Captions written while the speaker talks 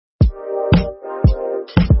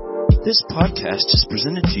This podcast is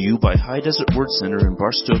presented to you by High Desert Word Center in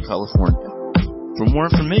Barstow, California. For more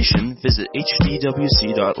information, visit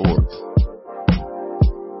hdwc.org.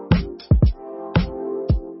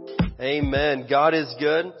 Amen. God is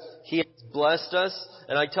good. He has blessed us.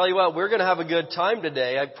 And I tell you what, we're going to have a good time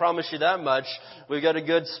today. I promise you that much. We've got a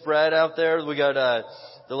good spread out there. We got,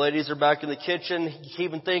 the ladies are back in the kitchen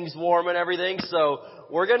keeping things warm and everything. So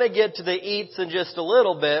we're going to get to the eats in just a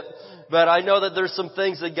little bit. But I know that there's some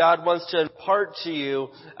things that God wants to impart to you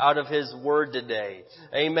out of His Word today.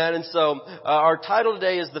 Amen. And so our title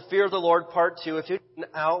today is The Fear of the Lord Part 2. If you need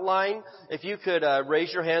an outline, if you could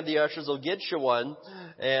raise your hand, the ushers will get you one.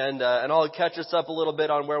 And I'll catch us up a little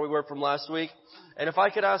bit on where we were from last week. And if I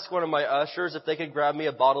could ask one of my ushers if they could grab me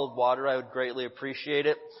a bottle of water, I would greatly appreciate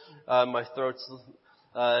it. My throat's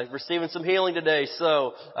receiving some healing today,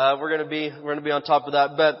 so we're going to be on top of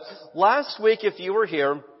that. But last week, if you were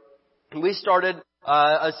here, we started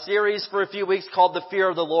a series for a few weeks called The Fear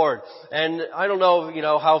of the Lord. And I don't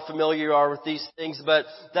know, how familiar you are with these things, but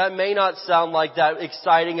that may not sound like that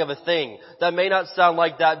exciting of a thing. That may not sound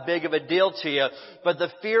like that big of a deal to you. But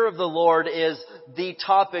the fear of the Lord is the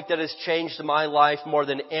topic that has changed my life more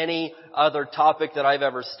than any other topic that I've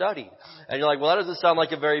ever studied. And you're like, well, that doesn't sound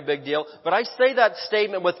like a very big deal. But I say that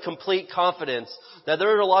statement with complete confidence that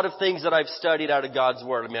there are a lot of things that I've studied out of God's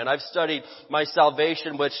Word. Man, I've studied my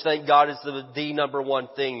salvation, which thank God is the number one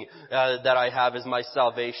thing that I have is my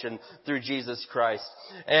salvation through Jesus Christ.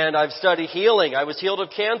 And I've studied healing. I was healed of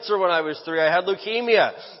cancer when I was 3. I had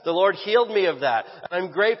leukemia. The Lord healed me of that. And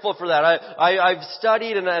I'm grateful for that. I've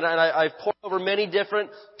studied and I've poured over many different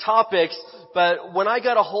topics. But when I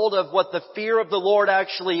got a hold of what the fear of the Lord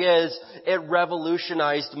actually is, it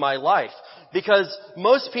revolutionized my life. Because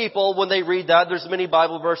most people, when they read that, there's many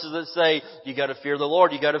Bible verses that say, you gotta fear the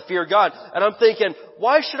Lord, you gotta fear God. And I'm thinking,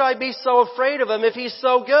 why should I be so afraid of Him if He's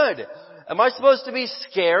so good? Am I supposed to be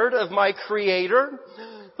scared of my Creator?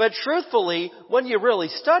 But truthfully, when you really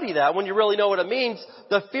study that, when you really know what it means,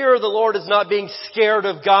 the fear of the Lord is not being scared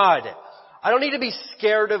of God. I don't need to be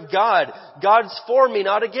scared of God. God's for me,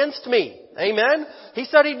 not against me. Amen? He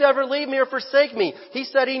said He'd never leave me or forsake me. He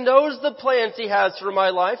said He knows the plans He has for my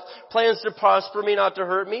life. Plans to prosper me, not to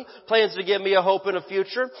hurt me. Plans to give me a hope and a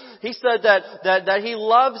future. He said that He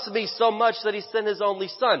loves me so much that He sent His only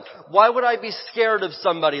Son. Why would I be scared of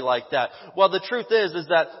somebody like that? Well, the truth is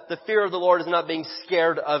that the fear of the Lord is not being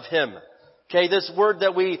scared of Him. Okay, this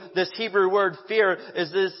Hebrew word fear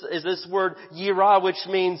is this word yirah, which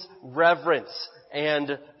means reverence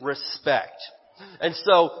and respect. And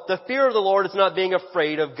so the fear of the Lord is not being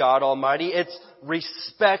afraid of God Almighty. It's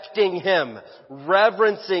respecting Him,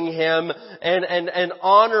 reverencing Him, and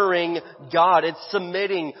honoring God. It's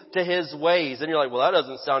submitting to His ways. And you're like, well, that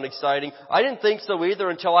doesn't sound exciting. I didn't think so either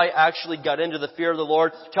until I actually got into the fear of the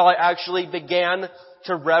Lord, until I actually began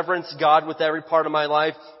to reverence God with every part of my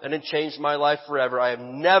life, and it changed my life forever. I have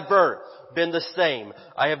never been the same.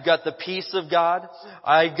 I have got the peace of God.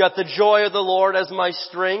 I've got the joy of the Lord as my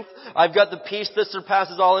strength. I've got the peace that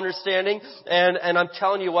surpasses all understanding. And I'm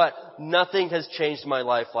telling you what, nothing has changed my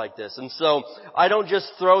life like this. And so I don't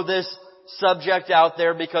just throw this subject out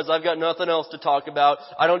there because I've got nothing else to talk about.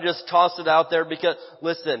 I don't just toss it out there because,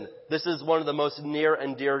 listen, this is one of the most near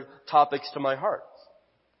and dear topics to my heart.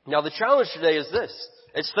 Now the challenge today is this.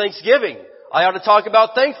 It's Thanksgiving. I ought to talk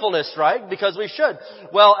about thankfulness, right? Because we should.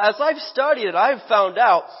 Well, as I've studied it, I've found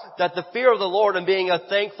out that the fear of the Lord and being a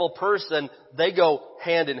thankful person, they go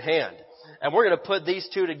hand in hand. And we're going to put these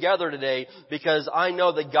two together today because I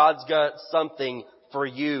know that God's got something for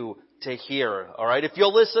you to hear. Alright? If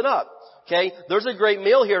you'll listen up. Okay? There's a great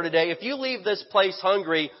meal here today. If you leave this place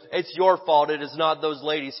hungry, it's your fault. It is not those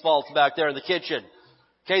ladies' fault back there in the kitchen.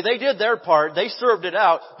 Okay, they did their part. They served it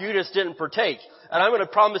out. You just didn't partake. And I'm going to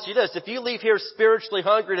promise you this. If you leave here spiritually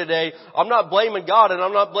hungry today, I'm not blaming God and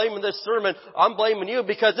I'm not blaming this sermon. I'm blaming you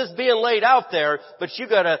because it's being laid out there, but you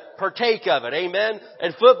got to partake of it. Amen?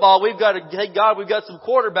 In football, we've got to, thank God we've got some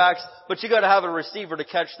quarterbacks, but you got to have a receiver to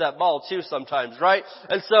catch that ball too sometimes, right?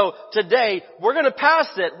 And so today, we're going to pass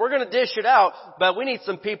it. We're going to dish it out, but we need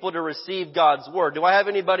some people to receive God's Word. Do I have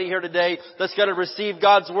anybody here today that's going to receive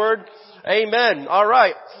God's Word? Amen. All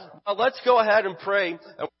right. Well, let's go ahead and pray, and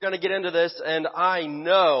we're going to get into this, and I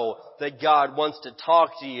know that God wants to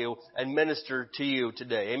talk to you and minister to you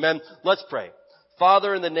today. Amen. Let's pray.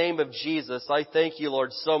 Father, in the name of Jesus, I thank you,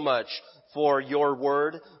 Lord, so much for your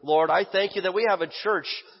word. Lord, I thank you that we have a church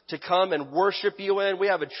to come and worship you in. We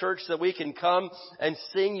have a church that we can come and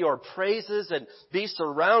sing your praises and be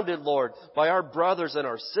surrounded, Lord, by our brothers and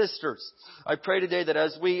our sisters. I pray today that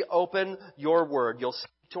as we open your word, you'll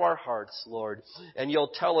speak to our hearts, Lord. And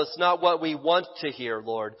you'll tell us not what we want to hear,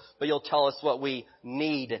 Lord, but you'll tell us what we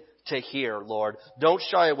need to hear, Lord. Don't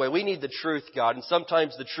shy away. We need the truth, God. And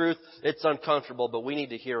sometimes the truth, it's uncomfortable, but we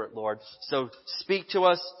need to hear it, Lord. So speak to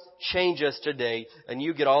us, change us today, and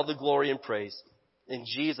you get all the glory and praise. In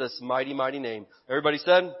Jesus' mighty, mighty name. Everybody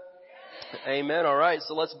said? Amen. All right.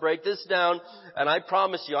 So let's break this down. And I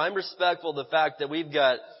promise you, I'm respectful of the fact that we've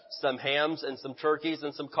got some hams and some turkeys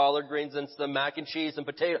and some collard greens and some mac and cheese and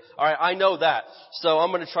potato. All right. I know that. So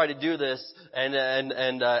I'm going to try to do this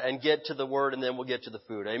and get to the word, and then we'll get to the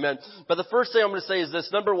food. Amen. But the first thing I'm going to say is this.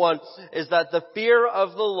 Number one is that the fear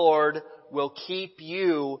of the Lord will keep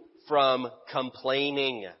you from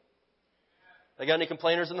complaining. I got any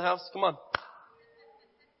complainers in the house? Come on.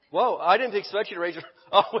 Whoa, I didn't expect you to raise your...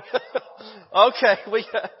 Oh, okay, we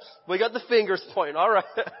got the fingers pointing. All right.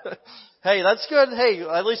 Hey, that's good. Hey,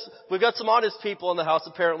 at least we've got some honest people in the house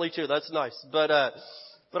apparently too. That's nice. But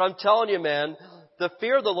I'm telling you, man, the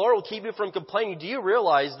fear of the Lord will keep you from complaining. Do you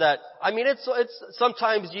realize that? I mean, it's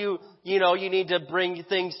sometimes you need to bring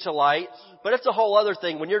things to light, but it's a whole other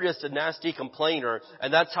thing when you're just a nasty complainer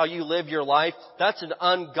and that's how you live your life. That's an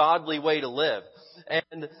ungodly way to live.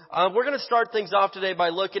 And we're going to start things off today by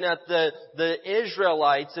looking at the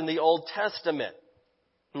Israelites in the Old Testament.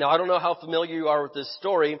 Now, I don't know how familiar you are with this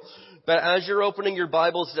story, but as you're opening your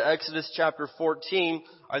Bibles to Exodus chapter 14,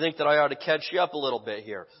 I think that I ought to catch you up a little bit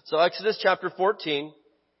here. So Exodus chapter 14.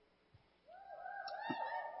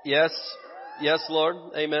 Yes, Lord.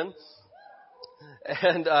 Amen.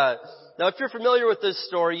 And now if you're familiar with this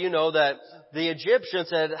story, you know that the Egyptians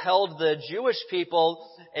had held the Jewish people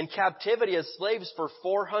in captivity as slaves for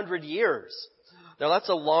 400 years. Now that's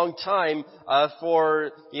a long time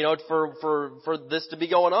for this to be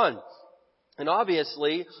going on. And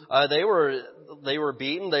obviously they were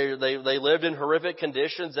beaten. They lived in horrific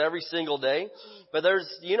conditions every single day. But there's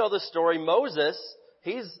the story. Moses,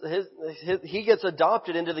 he gets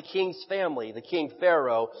adopted into the king's family, the king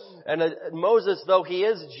Pharaoh. And Moses, though he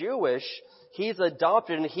is Jewish, he's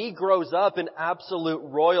adopted and he grows up in absolute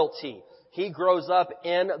royalty. He grows up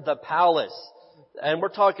in the palace. And we're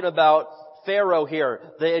talking about Pharaoh here,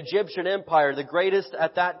 the Egyptian empire, the greatest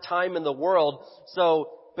at that time in the world. So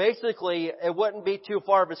basically, it wouldn't be too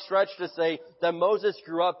far of a stretch to say that Moses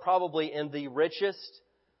grew up probably in the richest,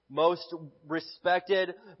 most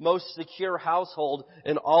respected, most secure household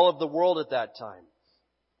in all of the world at that time.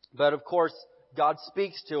 But of course, God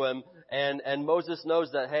speaks to him, and Moses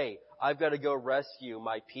knows that, hey, I've got to go rescue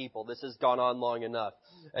my people. This has gone on long enough.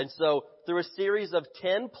 And so, through a series of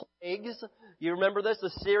 10 plagues, you remember this? A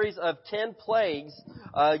series of 10 plagues,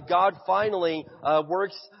 God finally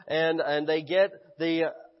works and they get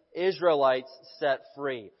the Israelites set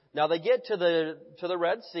free. Now they get to the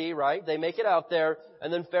Red Sea, right? They make it out there,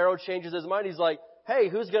 and then Pharaoh changes his mind. He's like, hey,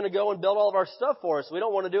 who's going to go and build all of our stuff for us? We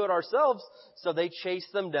don't want to do it ourselves. So they chase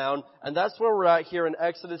them down. And that's where we're at here in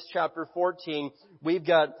Exodus chapter 14. We've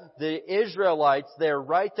got the Israelites there,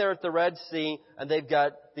 right there at the Red Sea, and they've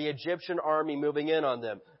got the Egyptian army moving in on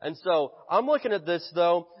them. And so I'm looking at this,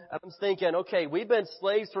 though, and I'm thinking, okay, we've been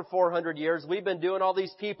slaves for 400 years. We've been doing all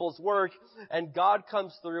these people's work, and God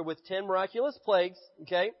comes through with 10 miraculous plagues,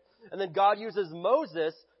 okay? And then God uses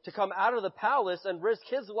Moses to come out of the palace and risk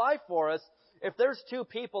his life for us. If there's two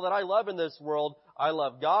people that I love in this world, I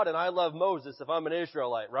love God and I love Moses if I'm an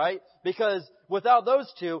Israelite, right? Because without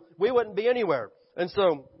those two, we wouldn't be anywhere. And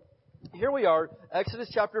so, here we are,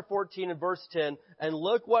 Exodus chapter 14 and verse 10, and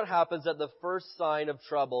look what happens at the first sign of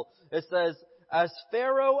trouble. It says, as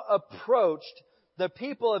Pharaoh approached, the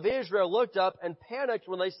people of Israel looked up and panicked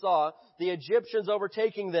when they saw the Egyptians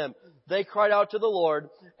overtaking them. They cried out to the Lord,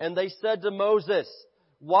 and they said to Moses,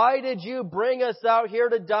 why did you bring us out here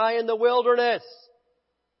to die in the wilderness?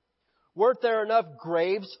 Weren't there enough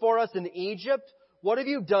graves for us in Egypt? What have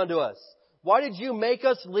you done to us? Why did you make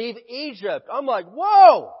us leave Egypt? I'm like,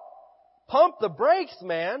 whoa! Pump the brakes,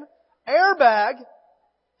 man. Airbag.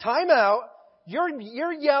 Time out.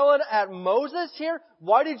 You're yelling at Moses here?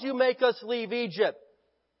 Why did you make us leave Egypt?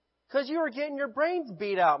 Because you were getting your brains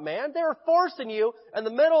beat out, man. They were forcing you in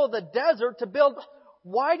the middle of the desert to build.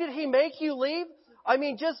 Why did he make you leave? I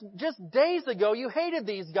mean, just days ago, you hated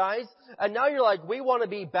these guys, and now you're like, we want to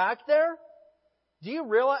be back there? Do you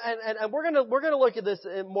realize? And we're gonna look at this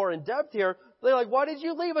more in depth here. They're like, why did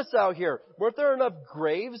you leave us out here? Weren't there enough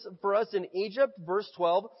graves for us in Egypt? Verse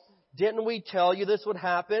 12, didn't we tell you this would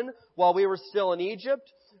happen while we were still in Egypt?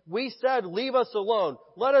 We said, leave us alone.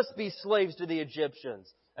 Let us be slaves to the Egyptians.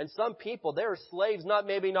 And some people, they're slaves,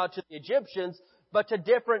 maybe not to the Egyptians, but to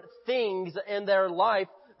different things in their life.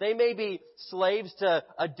 They may be slaves to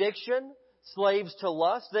addiction, slaves to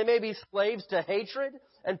lust. They may be slaves to hatred.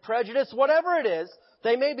 and prejudice, whatever it is.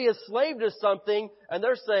 They may be a slave to something, and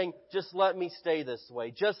they're saying, just let me stay this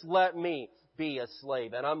way. Just let me be a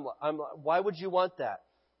slave. And why would you want that?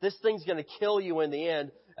 This thing's going to kill you in the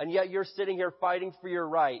end, and yet you're sitting here fighting for your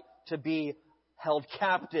right to be held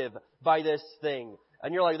captive by this thing.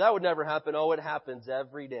 And you're like, that would never happen. Oh, it happens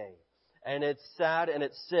every day. And it's sad, and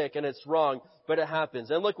it's sick, and it's wrong, but it happens.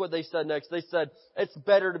 And look what they said next. They said, it's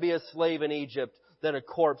better to be a slave in Egypt than a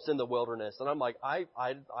corpse in the wilderness. And I'm like, I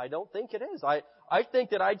don't think it is. I think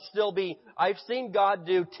that I've seen God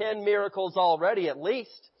do 10 miracles already at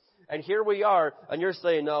least. And here we are, and you're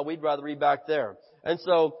saying, no, we'd rather be back there. And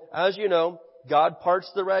so, as you know, God parts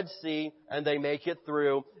the Red Sea, and they make it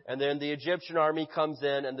through, and then the Egyptian army comes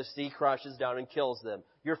in, and the sea crashes down and kills them.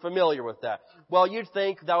 You're familiar with that. Well, you'd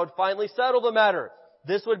think that would finally settle the matter.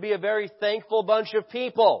 This would be a very thankful bunch of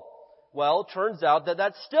people. Well, turns out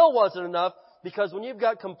that still wasn't enough, because when you've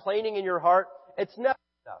got complaining in your heart, it's never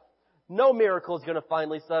enough. No miracle is going to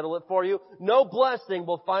finally settle it for you. No blessing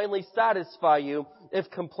will finally satisfy you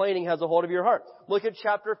if complaining has a hold of your heart. Look at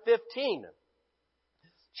chapter 15.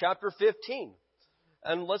 Chapter 15.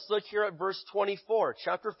 And let's look here at verse 24.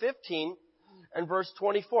 Chapter 15 and verse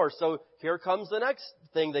 24. So here comes the next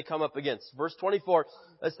thing they come up against. Verse 24.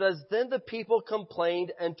 It says, then the people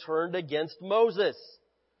complained and turned against Moses.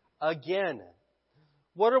 Again.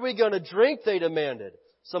 What are we going to drink? They demanded.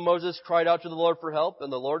 So Moses cried out to the Lord for help,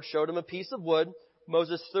 and the Lord showed him a piece of wood.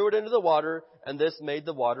 Moses threw it into the water, and this made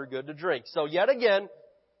the water good to drink. So yet again,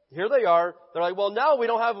 here they are. They're like, well, now we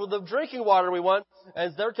don't have the drinking water we want.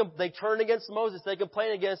 And they turn against Moses. They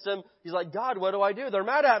complain against him. He's like, God, what do I do? They're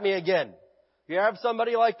mad at me again. You have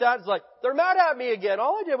somebody like that? It's like, they're mad at me again.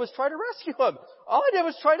 All I did was try to rescue them. All I did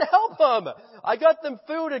was try to help them. I got them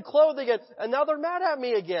food and clothing, and now they're mad at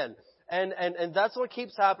me again. And that's what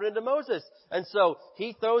keeps happening to Moses. And so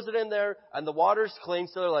he throws it in there, and the water's clean.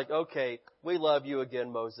 So they're like, okay, we love you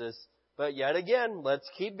again, Moses. But yet again, let's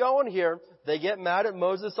keep going here. They get mad at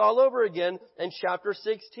Moses all over again in chapter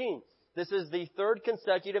 16. This is the third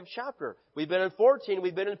consecutive chapter. We've been in 14,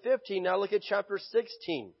 we've been in 15. Now look at chapter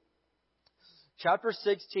 16. Chapter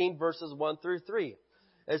 16, verses 1 through 3.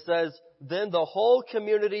 It says, then the whole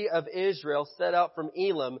community of Israel set out from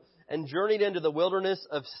Elim and journeyed into the wilderness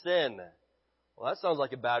of Sin. Well, that sounds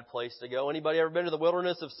like a bad place to go. Anybody ever been to the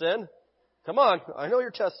wilderness of Sin? Come on, I know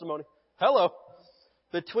your testimony. Hello.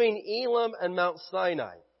 Between Elim and Mount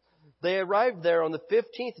Sinai. They arrived there on the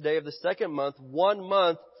 15th day of the second month, 1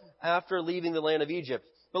 month after leaving the land of Egypt.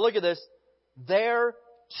 But look at this. There,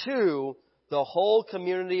 too, the whole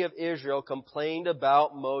community of Israel complained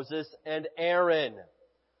about Moses and Aaron.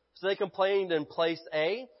 So they complained in place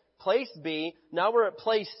A, place B, now we're at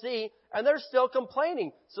place C, and they're still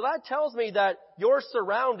complaining. So that tells me that your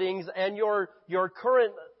surroundings and your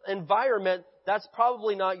current environment, that's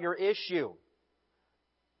probably not your issue.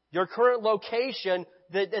 Your current location,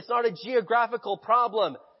 it's not a geographical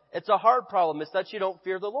problem. It's a heart problem. It's that you don't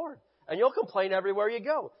fear the Lord. And you'll complain everywhere you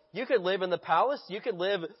go. You could live in the palace. You could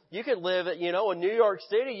live, in New York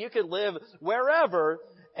City. You could live wherever.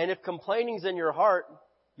 And if complaining's in your heart,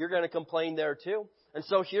 you're going to complain there too. And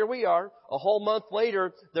so here we are, a whole month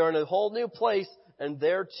later, they're in a whole new place. And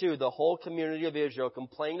there too, the whole community of Israel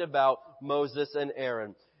complained about Moses and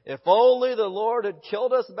Aaron. If only the Lord had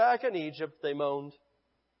killed us back in Egypt, they moaned.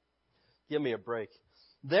 Give me a break.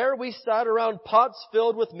 There we sat around pots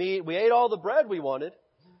filled with meat. We ate all the bread we wanted.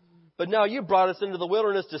 But now you brought us into the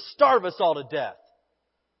wilderness to starve us all to death.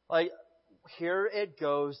 Like, here it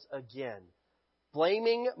goes again.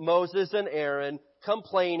 Blaming Moses and Aaron,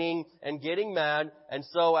 complaining and getting mad. And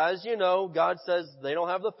so, as you know, God says they don't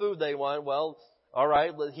have the food they want. Well, all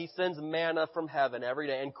right, He sends manna from heaven every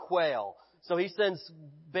day and quail. So He sends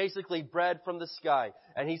basically bread from the sky.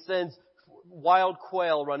 And He sends wild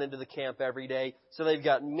quail run into the camp every day. So they've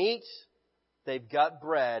got meat, they've got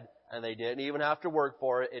bread, and they didn't even have to work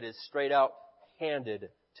for it. It is straight out handed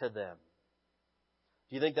to them.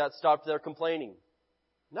 Do you think that stopped their complaining?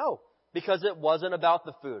 No, because it wasn't about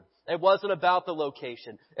the food. It wasn't about the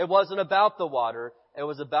location. It wasn't about the water. It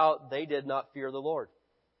was about they did not fear the Lord.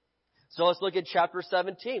 So let's look at chapter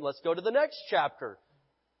 17. Let's go to the next chapter.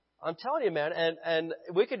 I'm telling you, man, and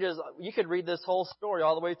you could read this whole story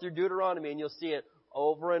all the way through Deuteronomy and you'll see it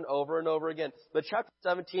over and over and over again. But chapter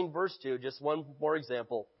 17, verse 2, just one more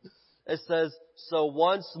example. It says, so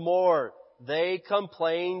once more they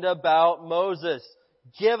complained about Moses.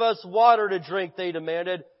 Give us water to drink, they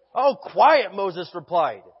demanded. Oh, quiet, Moses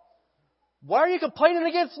replied. Why are you complaining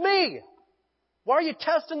against me? Why are you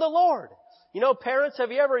testing the Lord? Parents,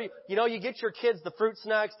 have you ever, you get your kids the fruit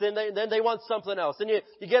snacks, then they want something else. And you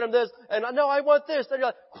get them this, and no, I want this. Then you're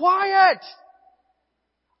like, quiet!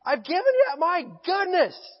 I've given you, my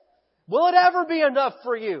goodness! Will it ever be enough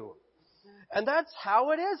for you? And that's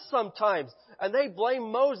how it is sometimes. And they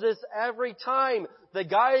blame Moses every time. The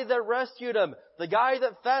guy that rescued him, the guy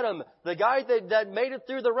that fed him, the guy that made it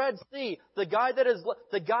through the Red Sea, the guy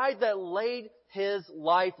that laid his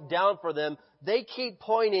life down for them. They keep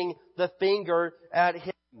pointing the finger at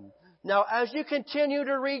him. Now, as you continue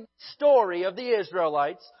to read the story of the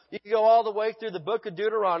Israelites, you can go all the way through the book of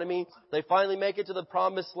Deuteronomy. They finally make it to the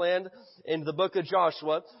promised land in the book of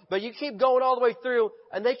Joshua. But you keep going all the way through,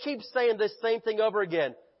 and they keep saying this same thing over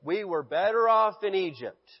again. We were better off in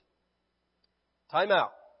Egypt. Time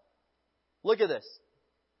out. Look at this.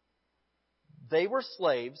 They were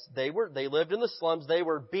slaves. They lived in the slums. They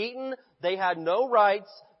were beaten. They had no rights.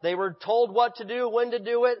 They were told what to do, when to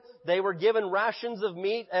do it. They were given rations of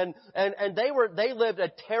meat, and they lived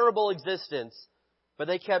a terrible existence. But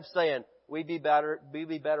they kept saying, we'd be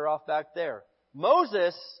better off back there.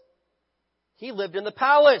 Moses, he lived in the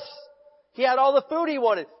palace. He had all the food he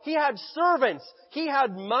wanted. He had servants. He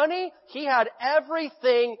had money. He had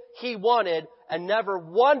everything he wanted. And never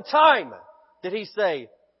one time did he say,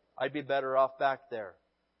 I'd be better off back there.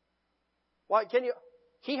 Why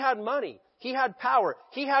he had money. He had power.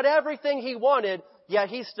 He had everything he wanted. Yet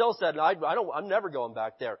he still said, I'm never going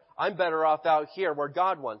back there. I'm better off out here where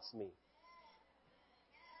God wants me.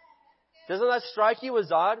 Doesn't that strike you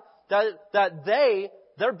as odd? That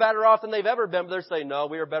they're better off than they've ever been, but they're saying, no,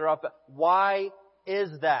 we are better off. Why is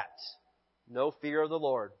that? No fear of the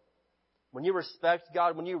Lord. When you respect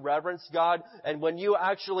God, when you reverence God, and when you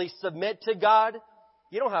actually submit to God,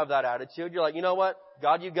 you don't have that attitude. You're like, you know what?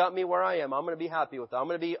 God, you got me where I am. I'm going to be happy with that. I'm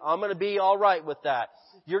going to be all right with that.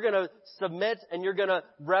 You're going to submit and you're going to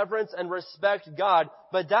reverence and respect God.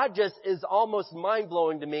 But that just is almost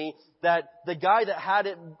mind-blowing to me that the guy that had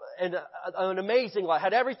it, an amazing life,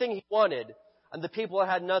 had everything he wanted, and the people that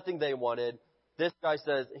had nothing they wanted, this guy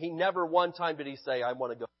says, he never one time did he say, I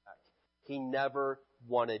want to go back. He never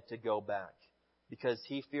wanted to go back because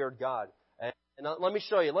he feared God. And let me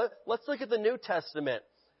show you. Let's look at the New Testament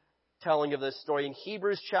telling of this story in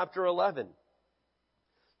Hebrews chapter 11.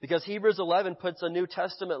 Because Hebrews 11 puts a New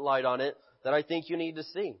Testament light on it that I think you need to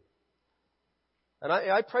see. And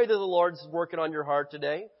I pray that the Lord's working on your heart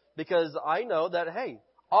today because I know that, hey,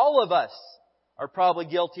 all of us are probably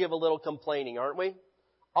guilty of a little complaining, aren't we?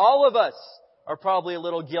 All of us are probably a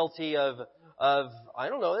little guilty of I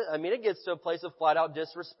don't know, I mean, it gets to a place of flat out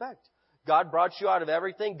disrespect. God brought you out of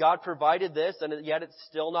everything. God provided this, and yet it's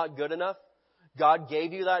still not good enough. God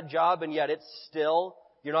gave you that job, and yet it's still,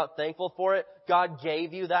 you're not thankful for it. God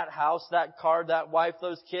gave you that house, that car, that wife,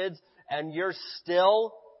 those kids, and you're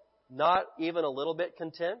still not even a little bit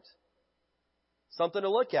content. Something to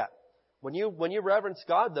look at. When you reverence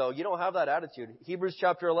God, though, you don't have that attitude. Hebrews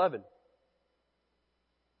chapter 11.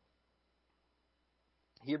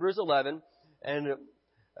 Hebrews 11, and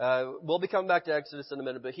we'll be coming back to Exodus in a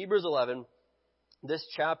minute, but Hebrews 11, this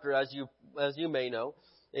chapter, as you may know,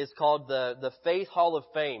 is called the Faith Hall of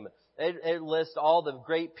Fame. It lists all the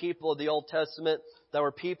great people of the Old Testament that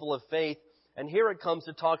were people of faith, and here it comes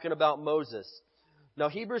to talking about Moses. Now,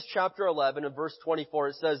 Hebrews chapter 11 and verse 24,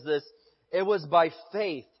 it says this, it was by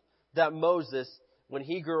faith that Moses, when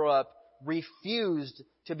he grew up, refused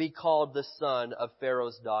to be called the son of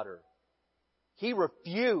Pharaoh's daughter. He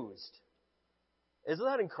refused. Isn't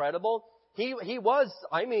that incredible? He was,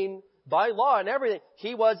 by law and everything,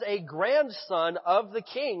 he was a grandson of the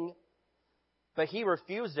king, but he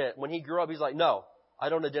refused it. When he grew up, he's like, no, I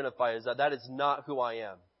don't identify as that. That is not who I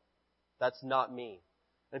am. That's not me.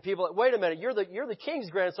 And people are like, wait a minute, you're the king's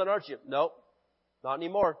grandson, aren't you? Nope, not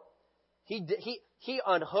anymore. He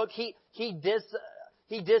unhooked, he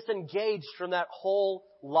disengaged from that whole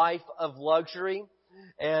life of luxury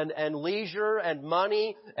and leisure and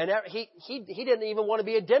money, and he didn't even want to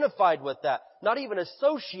be identified with that, not even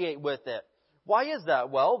associate with it. Why is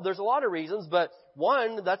that? Well, there's a lot of reasons, but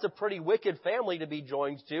one, that's a pretty wicked family to be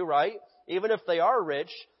joined to, right? Even if they are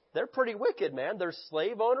rich, they're pretty wicked, man. They're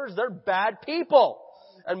slave owners, they're bad people.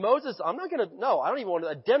 And Moses, I don't even want to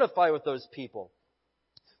identify with those people.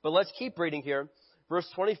 But let's keep reading here. Verse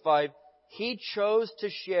 25, he chose to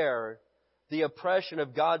share the oppression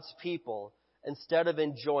of God's people instead of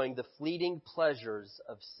enjoying the fleeting pleasures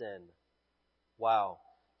of sin. Wow.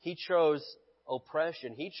 He chose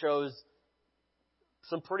oppression. He chose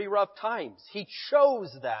some pretty rough times. He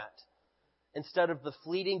chose that instead of the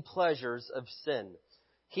fleeting pleasures of sin.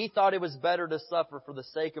 He thought it was better to suffer for the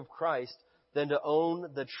sake of Christ than to own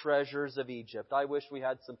the treasures of Egypt. I wish we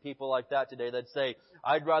had some people like that today that say,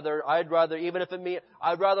 I'd rather, even if it means,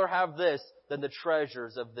 I'd rather have this than the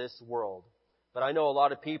treasures of this world. But I know a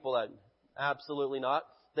lot of people that absolutely not.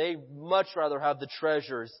 They much rather have the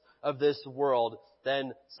treasures of this world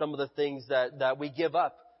than some of the things that we give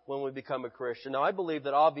up when we become a Christian. Now, I believe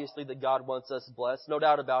that obviously that God wants us blessed. No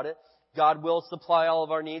doubt about it. God will supply all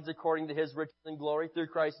of our needs according to His riches and glory through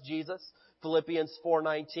Christ Jesus. Philippians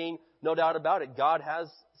 4:19. No doubt about it. God has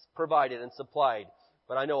provided and supplied.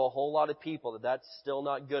 But I know a whole lot of people that's still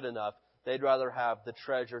not good enough. They'd rather have the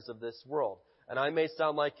treasures of this world. And I may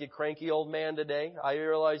sound like a cranky old man today. I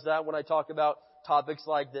realize that when I talk about topics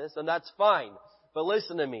like this, and that's fine. But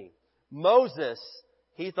listen to me. Moses,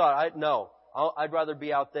 he thought, I'd rather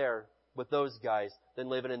be out there with those guys than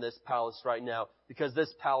living in this palace right now, because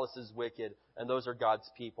this palace is wicked and those are God's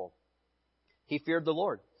people. He feared the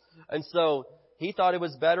Lord. And so he thought it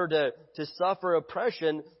was better to suffer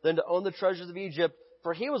oppression than to own the treasures of Egypt,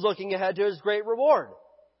 for he was looking ahead to his great reward.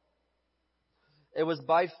 It was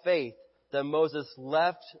by faith that Moses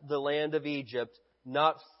left the land of Egypt,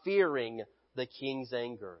 not fearing the king's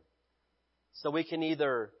anger. So we can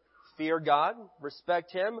either fear God,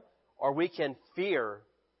 respect Him, or we can fear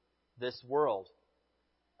this world.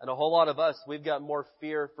 And a whole lot of us, we've got more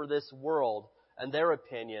fear for this world and their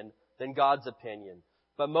opinion than God's opinion.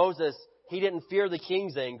 But Moses, he didn't fear the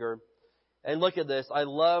king's anger. And look at this. I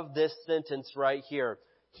love this sentence right here.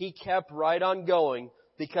 He kept right on going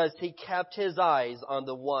because he kept his eyes on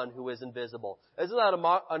the one who is invisible. Isn't that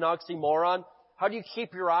an oxymoron? How do you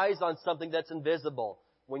keep your eyes on something that's invisible?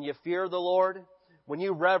 When you fear the Lord, when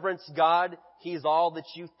you reverence God, He's all that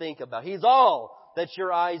you think about. He's all that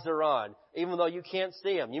your eyes are on, even though you can't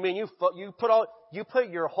see Him. You mean you put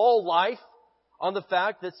your whole life on the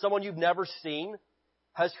fact that someone you've never seen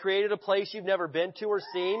has created a place you've never been to or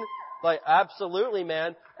seen? Like, absolutely,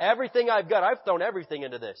 man. Everything I've got, I've thrown everything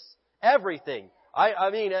into this. Everything. I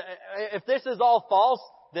mean, if this is all false,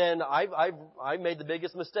 then I've made the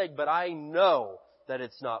biggest mistake. But I know that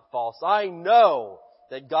it's not false. I know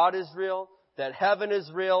that God is real, that heaven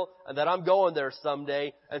is real, and that I'm going there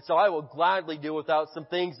someday. And so I will gladly do without some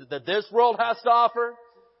things that this world has to offer,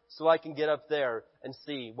 so I can get up there and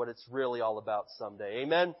see what it's really all about someday.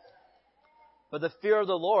 Amen? But the fear of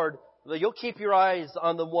the Lord, you'll keep your eyes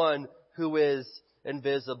on the one who is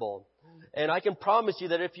invisible. And I can promise you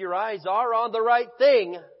that if your eyes are on the right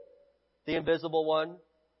thing, the invisible one,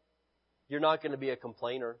 you're not going to be a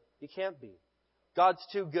complainer. You can't be. God's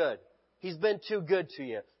too good. He's been too good to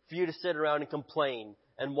you for you to sit around and complain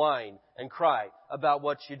and whine and cry about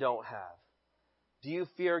what you don't have. Do you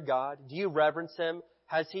fear God? Do you reverence Him?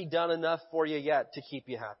 Has He done enough for you yet to keep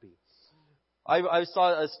you happy? I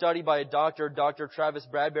saw a study by a doctor, Dr. Travis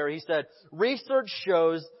Bradbury. He said, research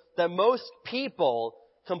shows that most people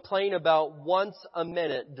complain about once a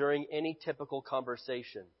minute during any typical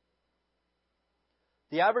conversation.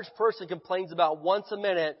 The average person complains about once a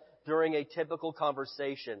minute during a typical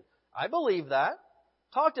conversation. I believe that.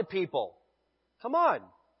 Talk to people. Come on.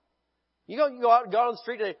 You go out on the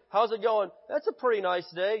street today. How's it going? That's a pretty nice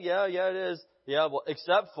day. Yeah, it is. Yeah, well,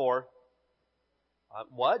 except for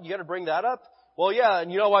what? You got to bring that up? Well, yeah,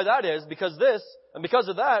 and you know why that is? Because this and because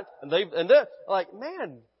of that and this. Like,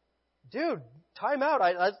 man, dude, time out.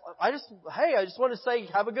 I just want to say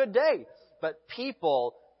have a good day. But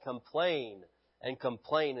people complain and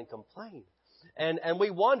complain and complain. And we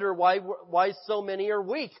wonder why so many are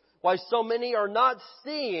weak, why so many are not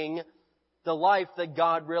seeing the life that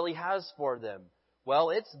God really has for them. Well,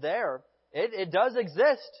 it's there. It does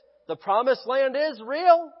exist. The promised land is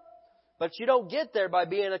real. But you don't get there by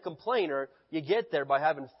being a complainer. You get there by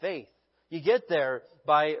having faith. You get there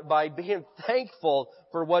by being thankful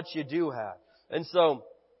for what you do have. And so,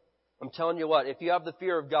 I'm telling you what, if you have the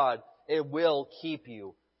fear of God, it will keep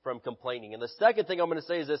you from complaining. And the second thing I'm going to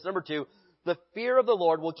say is this. Number 2, the fear of the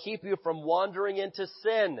Lord will keep you from wandering into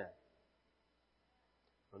sin.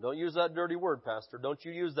 Well, don't use that dirty word, Pastor. Don't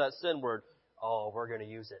you use that sin word. Oh, we're going to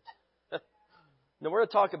use it. No, we're going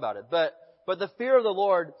to talk about it. But the fear of the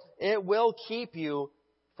Lord, it will keep you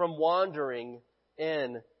from wandering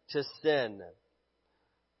into sin.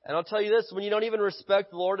 And I'll tell you this, when you don't even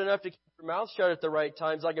respect the Lord enough to keep your mouth shut at the right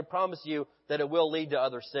times, I can promise you that it will lead to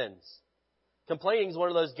other sins. Complaining is one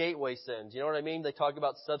of those gateway sins. You know what I mean? They talk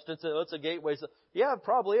about substance. Oh, it's a gateway sin. Yeah, it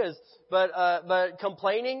probably is. But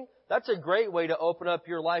complaining, that's a great way to open up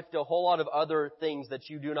your life to a whole lot of other things that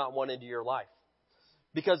you do not want into your life.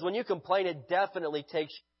 Because when you complain, it definitely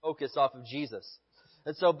takes focus off of Jesus.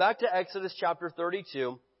 And so back to Exodus chapter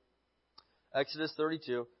 32. Exodus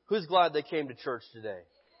 32. Who's glad they came to church today?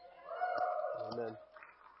 Amen.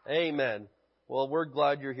 Amen. Well, we're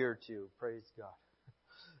glad you're here too. Praise God.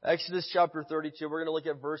 Exodus chapter 32. We're going to look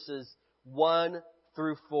at verses 1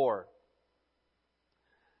 through 4.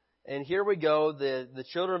 And here we go. The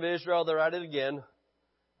children of Israel, they're at it again.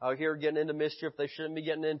 out here getting into mischief they shouldn't be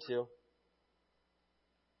getting into.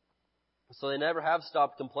 So they never have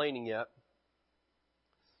stopped complaining yet.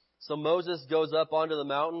 So Moses goes up onto the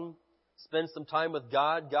mountain, spends some time with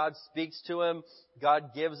God. God speaks to him.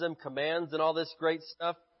 God gives him commands and all this great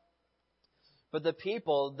stuff. But the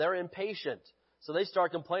people, they're impatient. So they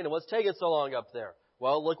start complaining. What's taking so long up there?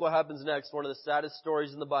 Well, look what happens next. One of the saddest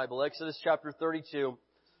stories in the Bible. Exodus chapter 32,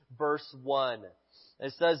 verse 1.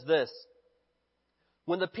 It says this.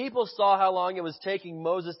 When the people saw how long it was taking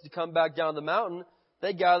Moses to come back down the mountain,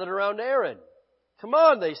 they gathered around Aaron. Come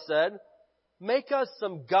on, they said. Make us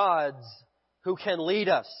some gods who can lead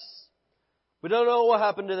us. We don't know what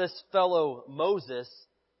happened to this fellow Moses.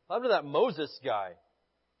 What happened to that Moses guy?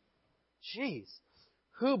 Jeez.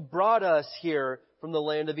 Who brought us here from the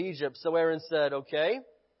land of Egypt? So Aaron said, okay,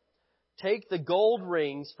 take the gold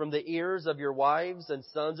rings from the ears of your wives and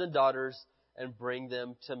sons and daughters and bring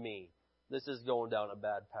them to me. This is going down a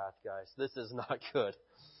bad path, guys. This is not good.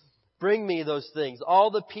 Bring me those things.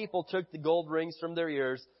 All the people took the gold rings from their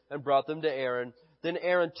ears and brought them to Aaron. Then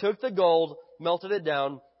Aaron took the gold, melted it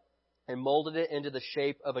down, and molded it into the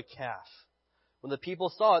shape of a calf. When the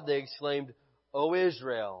people saw it, they exclaimed, O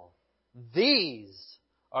Israel, these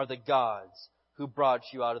are the gods who brought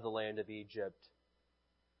you out of the land of Egypt.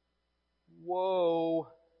 Whoa.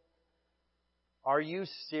 Are you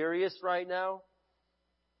serious right now?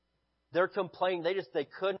 They're complaining. They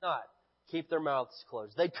could not keep their mouths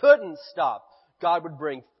closed. They couldn't stop. God would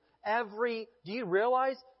bring do you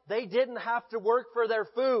realize they didn't have to work for their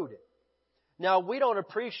food? Now, we don't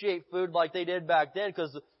appreciate food like they did back then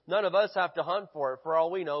because none of us have to hunt for it. For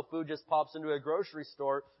all we know, food just pops into a grocery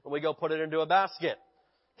store and we go put it into a basket.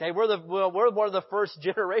 Okay, we're one of the first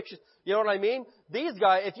generation. You know what I mean? These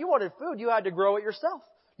guys, if you wanted food, you had to grow it yourself.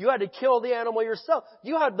 You had to kill the animal yourself.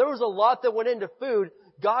 There was a lot that went into food.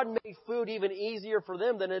 God made food even easier for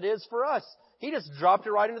them than it is for us. He just dropped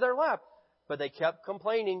it right into their lap. But they kept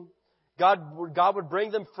complaining. God would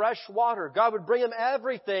bring them fresh water. God would bring them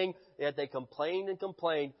everything. Yet they complained and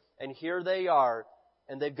complained. And here they are.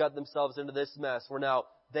 And they've got themselves into this mess where now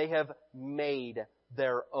they have made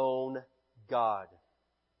their own God.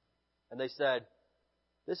 And they said,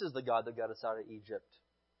 this is the God that got us out of Egypt.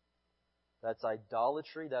 That's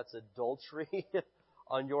idolatry. That's adultery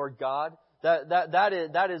on your God.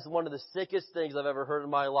 That is one of the sickest things I've ever heard in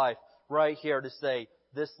my life. Right here to say,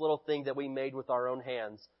 this little thing that we made with our own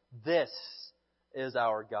hands, this is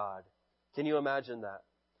our God. Can you imagine that?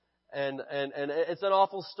 And it's an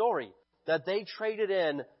awful story that they traded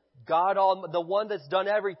in God, the one that's done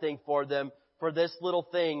everything for them, for this little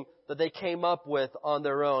thing that they came up with on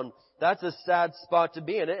their own. That's a sad spot to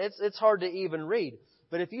be in. It's hard to even read.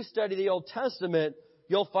 But if you study the Old Testament,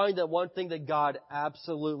 you'll find that one thing that God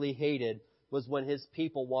absolutely hated was when His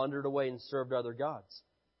people wandered away and served other gods.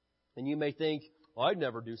 And you may think, well, I'd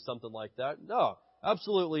never do something like that. No,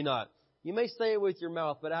 absolutely not. You may say it with your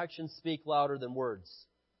mouth, but actions speak louder than words.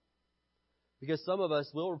 Because some of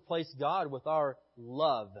us will replace God with our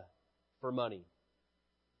love for money.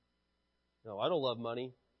 No, I don't love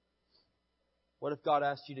money. What if God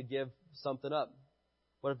asked you to give something up?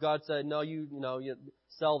 What if God said, no, you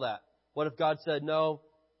sell that? What if God said, no,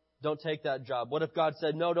 don't take that job? What if God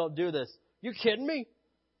said, no, don't do this? You kidding me?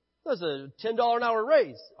 That's a $10 an hour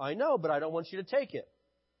raise. I know, but I don't want you to take it.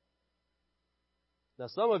 Now,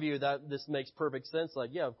 some of you, this makes perfect sense.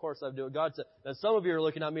 Like, yeah, of course I do what God said. Now, some of you are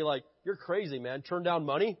looking at me like, you're crazy, man. Turn down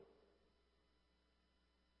money?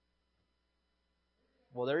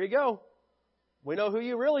 Well, there you go. We know who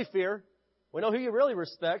you really fear. We know who you really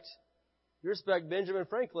respect. You respect Benjamin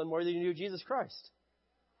Franklin more than you do Jesus Christ.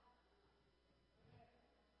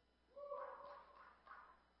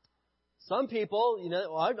 Some people,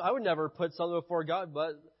 I would never put something before God,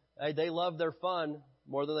 but they love their fun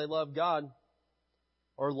more than they love God,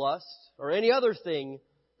 or lust, or any other thing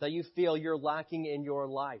that you feel you're lacking in your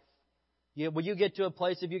life. When you get to a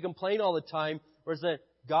place, if you complain all the time, where it's that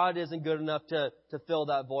God isn't good enough to fill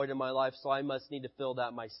that void in my life, so I must need to fill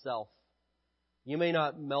that myself. You may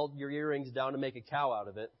not melt your earrings down to make a cow out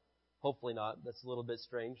of it. Hopefully not. That's a little bit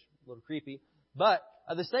strange, a little creepy. But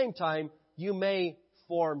at the same time, you may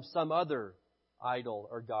form some other idol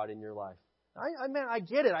or God in your life. I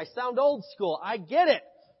get it. I sound old school. I get it.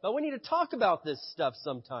 But we need to talk about this stuff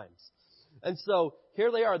sometimes. And so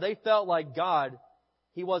here they are. They felt like God,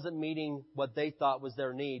 He wasn't meeting what they thought was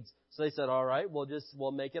their needs. So they said, all right,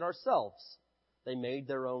 we'll make it ourselves. They made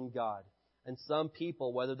their own God. And some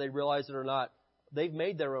people, whether they realize it or not, they've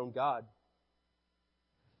made their own God.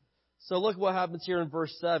 So look what happens here in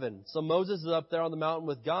verse 7. So Moses is up there on the mountain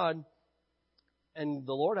with God, and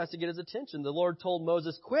the Lord has to get his attention. The Lord told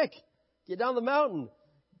Moses, quick, get down the mountain.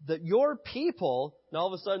 that your people, now all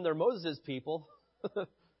of a sudden they're Moses' people,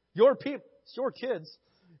 your people, it's your kids,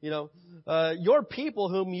 your people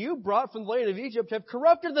whom you brought from the land of Egypt have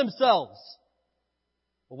corrupted themselves.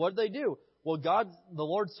 Well, what did they do? Well, the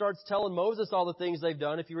Lord starts telling Moses all the things they've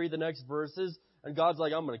done. If you read the next verses, and God's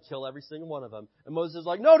like, I'm going to kill every single one of them. And Moses is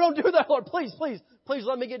like, no, don't do that, Lord. Please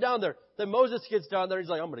let me get down there. Then Moses gets down there. He's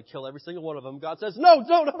like, I'm going to kill every single one of them. God says, no.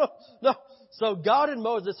 So God and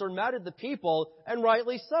Moses are mad at the people, and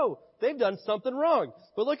rightly so. They've done something wrong.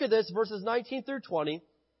 But look at this, verses 19 through 20.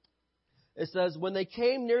 It says, when they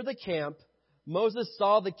came near the camp, Moses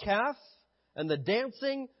saw the calf and the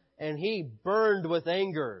dancing, and he burned with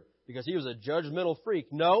anger because he was a judgmental freak.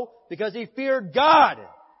 No, because he feared God.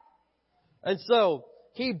 And so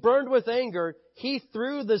he burned with anger. He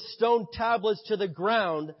threw the stone tablets to the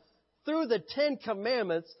ground, threw the 10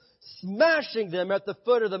 Commandments, smashing them at the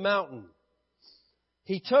foot of the mountain.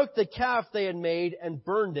 He took the calf they had made and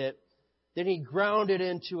burned it. Then he ground it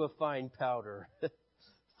into a fine powder,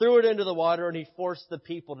 threw it into the water, and he forced the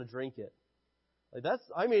people to drink it. That's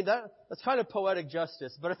kind of poetic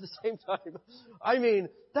justice, but at the same time,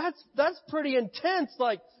 that's pretty intense.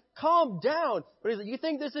 Calm down. But he's like, you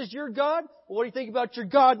think this is your God? Well, what do you think about your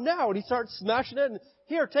God now? And he starts smashing it, and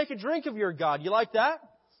here, take a drink of your God. You like that?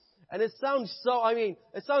 And it sounds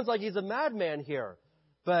like he's a madman here.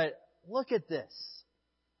 But look at this.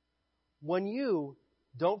 When you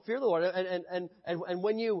don't fear the Lord, and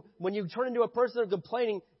when you turn into a person of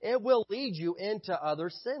complaining, it will lead you into other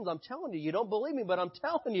sins. I'm telling you, you don't believe me, but I'm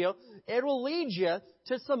telling you, it will lead you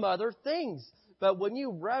to some other things. But when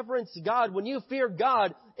you reverence God, when you fear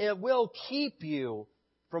God, it will keep you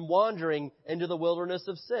from wandering into the wilderness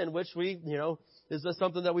of sin, which is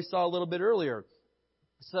something that we saw a little bit earlier.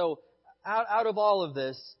 So out of all of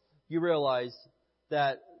this, you realize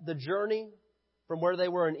that the journey from where they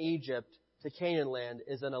were in Egypt to Canaan land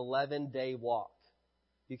is an 11-day walk.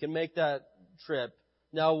 You can make that trip.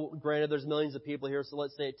 Now, granted, there's millions of people here, so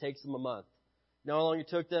let's say it takes them a month. You know how long it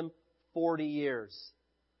took them? 40 years.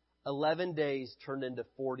 11 days turned into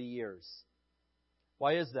 40 years.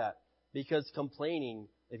 Why is that? Because complaining,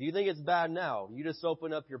 if you think it's bad now, you just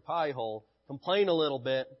open up your pie hole, complain a little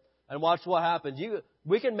bit, and watch what happens.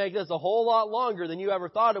 We can make this a whole lot longer than you ever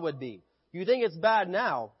thought it would be. You think it's bad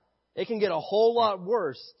now, it can get a whole lot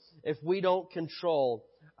worse if we don't control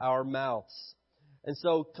our mouths. And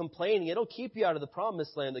so complaining, it'll keep you out of the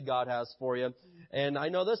promised land that God has for you. And I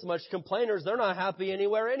know this much, complainers, they're not happy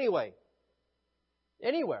anywhere anyway.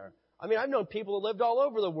 Anywhere. I've known people who lived all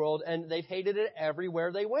over the world and they've hated it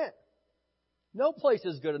everywhere they went. No place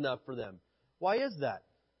is good enough for them. Why is that?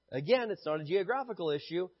 Again, it's not a geographical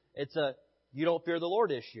issue. It's a you don't fear the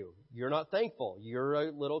Lord issue. You're not thankful. You're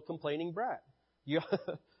a little complaining brat.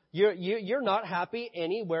 You're not happy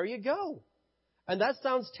anywhere you go. And that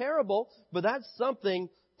sounds terrible, but that's something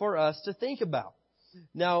for us to think about.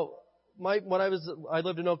 Now, when I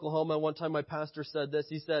lived in Oklahoma, one time my pastor said this.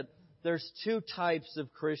 He said, there's two types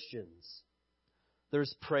of Christians.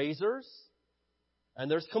 There's praisers and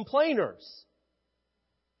there's complainers.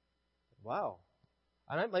 Wow.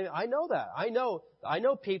 And I know that. I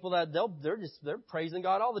know people that they're praising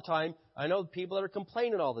God all the time. I know people that are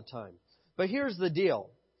complaining all the time. But here's the deal.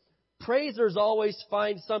 Praisers always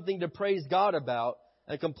find something to praise God about,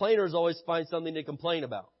 and complainers always find something to complain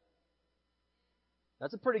about.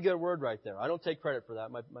 That's a pretty good word right there. I don't take credit for that.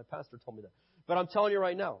 My pastor told me that. But I'm telling you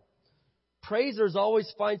right now, praisers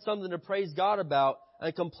always find something to praise God about,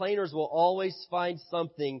 and complainers will always find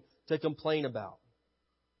something to complain about.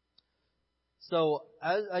 So,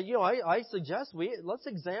 I suggest let's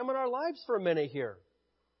examine our lives for a minute here.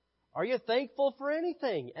 Are you thankful for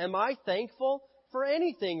anything? Am I thankful for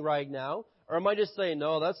anything right now? Or am I just saying,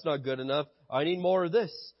 no, that's not good enough. I need more of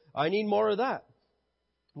this. I need more of that.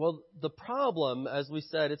 Well, the problem, as we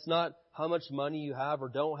said, it's not how much money you have or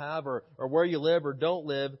don't have or where you live or don't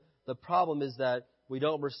live. The problem is that we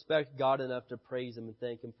don't respect God enough to praise Him and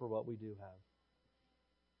thank Him for what we do have.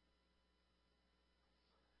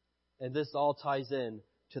 And this all ties in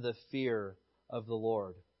to the fear of the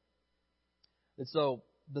Lord. And so,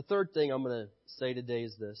 the third thing I'm going to say today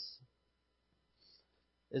is this,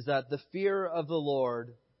 is that the fear of the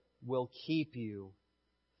Lord will keep you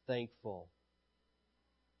thankful.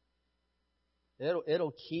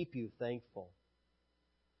 It'll keep you thankful.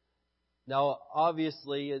 Now,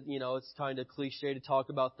 obviously, it's kind of cliche to talk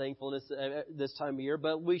about thankfulness this time of year,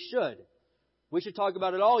 but we should. We should talk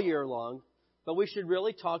about it all year long, but we should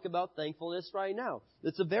really talk about thankfulness right now.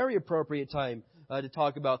 It's a very appropriate time to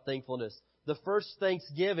talk about thankfulness. The first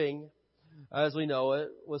Thanksgiving, as we know it,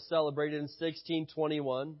 was celebrated in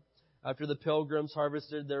 1621 after the Pilgrims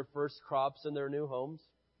harvested their first crops in their new homes.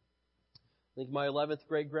 I think my 11th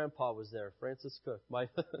great grandpa was there, Francis Cook.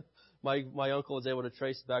 My uncle was able to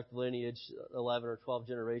trace back the lineage 11 or 12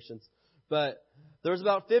 generations. But there was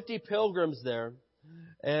about 50 pilgrims there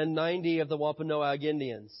and 90 of the Wampanoag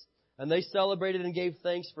Indians. And they celebrated and gave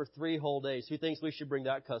thanks for 3 whole days. Who thinks we should bring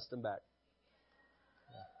that custom back?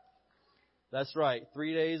 That's right.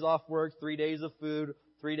 3 days off work, 3 days of food,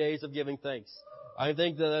 3 days of giving thanks. I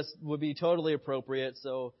think that would be totally appropriate.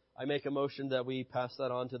 So I make a motion that we pass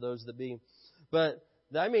that on to those that be. But,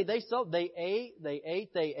 I mean, they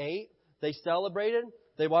ate. They celebrated.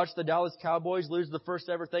 They watched the Dallas Cowboys lose the first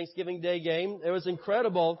ever Thanksgiving Day game. It was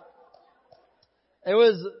incredible.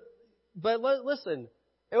 But listen,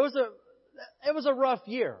 it was a rough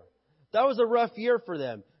year. That was a rough year for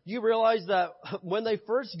them. You realize that when they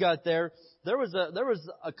first got there was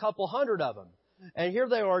a couple hundred of them. And here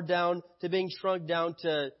they are down to being shrunk down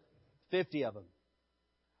to 50 of them.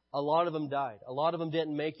 A lot of them died. A lot of them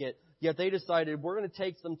didn't make it. Yet they decided, we're going to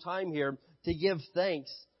take some time here to give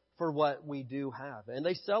thanks for what we do have. And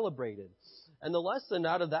they celebrated. And the lesson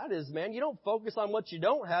out of that is, man, you don't focus on what you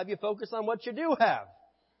don't have. You focus on what you do have.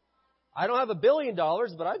 I don't have $1 billion,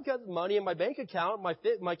 but I've got money in my bank account.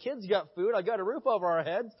 My kids got food. I got a roof over our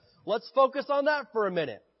heads. Let's focus on that for a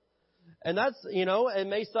minute. And that's, it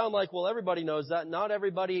may sound like, well, everybody knows that. Not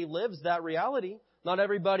everybody lives that reality. Not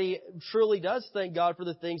everybody truly does thank God for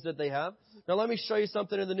the things that they have. Now let me show you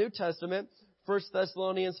something in the New Testament. 1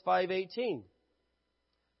 Thessalonians 5:18.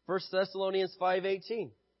 1 Thessalonians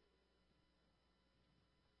 5:18.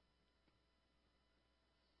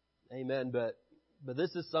 Amen. But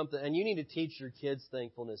this is something, and you need to teach your kids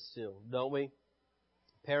thankfulness too, don't we?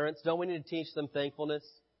 Parents, don't we need to teach them thankfulness?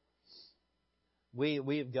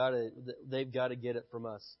 They've got to get it from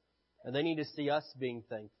us. And they need to see us being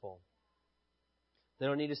thankful. They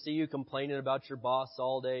don't need to see you complaining about your boss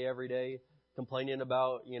all day, every day, complaining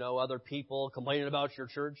about, other people, complaining about your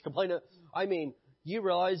church, you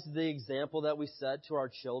realize the example that we set to our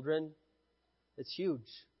children? It's huge.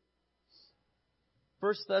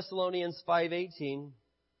 1 Thessalonians 5:18,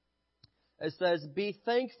 it says, "Be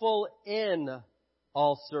thankful in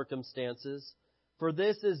all circumstances, for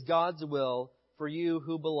this is God's will for you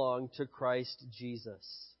who belong to Christ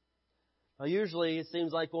Jesus." Now, usually it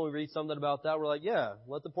seems like when we read something about that, we're like, yeah,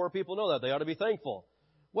 let the poor people know that. They ought to be thankful.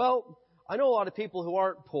 Well, I know a lot of people who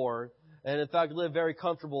aren't poor and, in fact, live very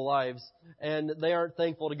comfortable lives, and they aren't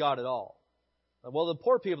thankful to God at all. Well, the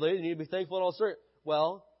poor people, they need to be thankful in all certain.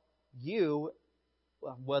 Well, you,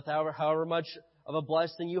 with however much of a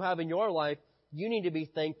blessing you have in your life, you need to be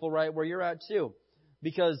thankful right where you're at too.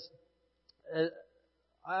 Because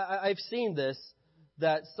I've seen this,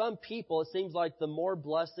 that some people, it seems like the more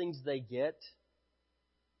blessings they get,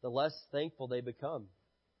 the less thankful they become.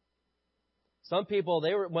 Some people,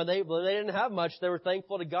 when they didn't have much, they were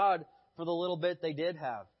thankful to God for the little bit they did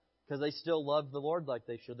have, because they still loved the Lord like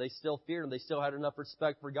they should. They still feared Him. They still had enough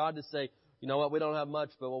respect for God to say, you know what, we don't have much,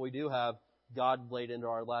 but what we do have, God laid into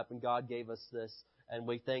our lap, and God gave us this, and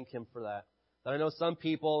we thank Him for that. And I know some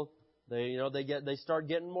people, they start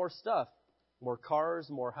getting more stuff. More cars,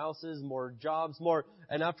 more houses, more jobs,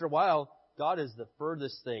 and after a while, God is the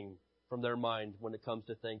furthest thing from their mind when it comes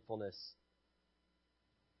to thankfulness.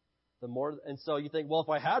 And so you think, well, if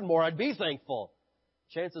I had more, I'd be thankful.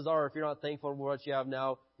 Chances are, if you're not thankful for what you have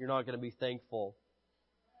now, you're not going to be thankful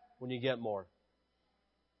when you get more.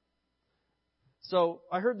 So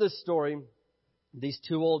I heard this story. These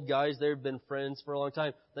 2 old guys, they've been friends for a long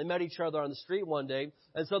time. They met each other on the street one day.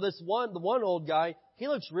 And so the one old guy, he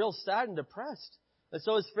looks real sad and depressed. And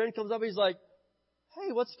so his friend comes up, he's like,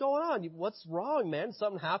 "Hey, what's going on? What's wrong, man?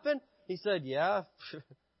 Something happened?" He said, "Yeah,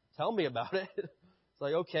 tell me about it." It's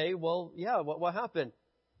like, okay, well, yeah, what happened?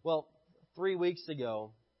 Well, 3 weeks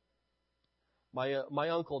ago, my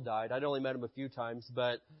uncle died. I'd only met him a few times,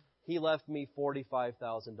 but he left me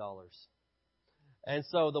 $45,000. And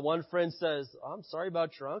so the one friend says, "I'm sorry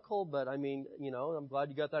about your uncle, but I'm glad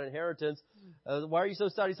you got that inheritance. Why are you so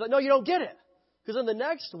sad?" He's like, "No, you don't get it. Because in the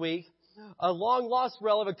next week, a long-lost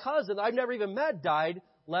relative, a cousin I've never even met, died,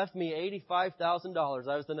 left me $85,000.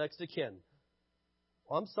 I was the next of kin."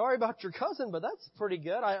 "Well, I'm sorry about your cousin, but that's pretty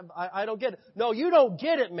good. I don't get it." "No, you don't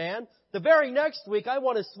get it, man. The very next week, I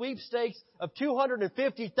won a sweepstakes of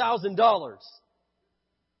 $250,000.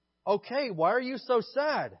 "Okay, why are you so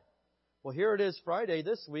sad?" "Well, here it is Friday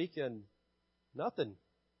this week and nothing."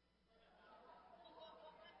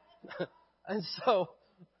 And so,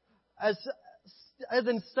 as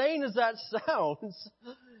insane as that sounds,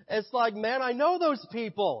 it's like, man, I know those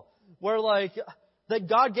people where like that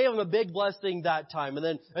God gave them a big blessing that time, and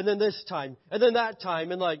then this time, and then that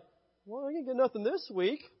time, and like, well, I didn't get nothing this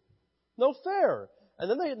week. No fair. And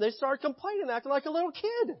then they start complaining, acting like a little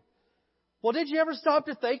kid. Well, did you ever stop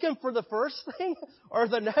to thank Him for the first thing or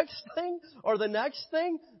the next thing or the next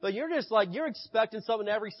thing? But you're just like, you're expecting something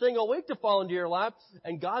every single week to fall into your lap,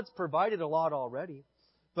 and God's provided a lot already.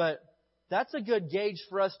 But that's a good gauge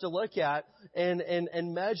for us to look at and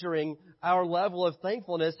measuring our level of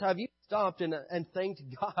thankfulness. Have you stopped and thanked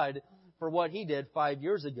God for what He did 5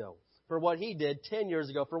 years ago, for what He did 10 years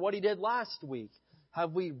ago, for what He did last week?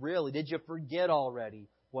 Have we really? Did you forget already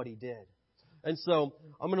what He did? And so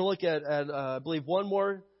I'm going to look at I believe, one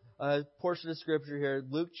more portion of Scripture here,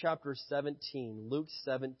 Luke chapter 17. Luke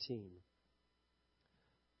 17.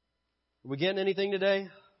 Are we getting anything today?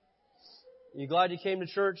 Are you glad you came to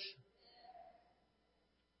church?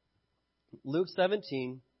 Luke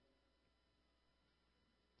 17.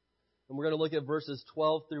 And we're going to look at verses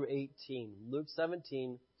 12 through 18. Luke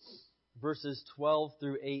 17, verses 12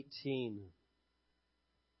 through 18.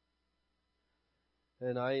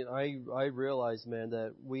 And I realize, man,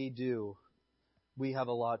 that we have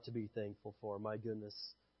a lot to be thankful for. My goodness.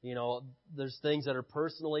 You know, there's things that are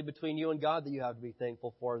personally between you and God that you have to be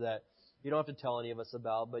thankful for that you don't have to tell any of us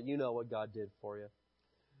about, but you know what God did for you.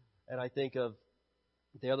 And I think of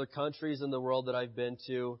the other countries in the world that I've been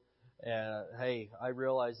to, and hey, I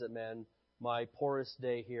realize that, man, my poorest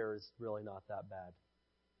day here is really not that bad.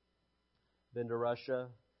 Been to Russia,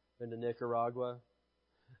 been to Nicaragua,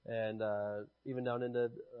 and even down into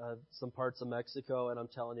some parts of Mexico, and I'm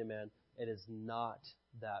telling you, man, it is not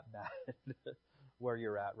that bad where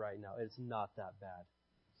you're at right now. It's not that bad.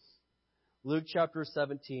 Luke chapter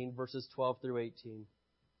 17, verses 12 through 18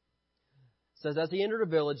 says, as he entered a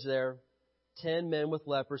village there, 10 men with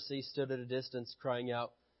leprosy stood at a distance, crying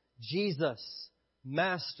out, Jesus,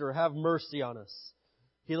 Master, have mercy on us.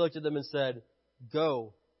 He looked at them and said,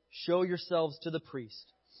 go, show yourselves to the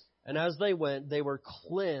priest. And as they went, they were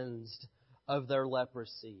cleansed of their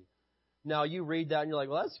leprosy. Now, you read that and you're like,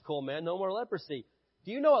 well, that's cool, man. No more leprosy.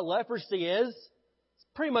 Do you know what leprosy is? It's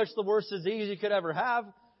pretty much the worst disease you could ever have.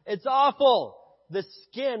 It's awful. The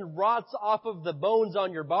skin rots off of the bones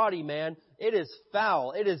on your body, man. It is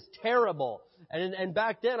foul. It is terrible. And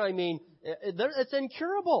back then, I mean, it's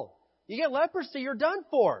incurable. You get leprosy, you're done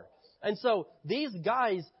for. And so these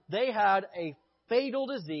guys, they had a fatal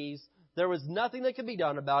disease. There was nothing that could be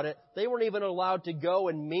done about it. They weren't even allowed to go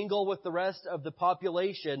and mingle with the rest of the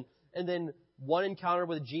population. And then one encounter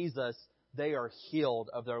with Jesus, they are healed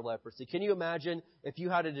of their leprosy. Can you imagine if you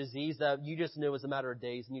had a disease that you just knew was a matter of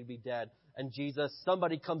days and you'd be dead, and Jesus,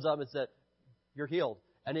 somebody comes up and said, you're healed.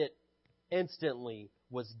 And it instantly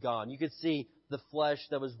was gone. You could see the flesh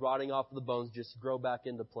that was rotting off of the bones just grow back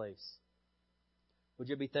into place. Would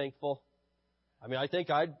you be thankful? I mean, I think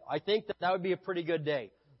that would be a pretty good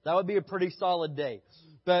day. That would be a pretty solid day.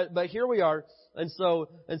 But here we are. And so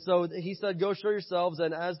he said, go show yourselves.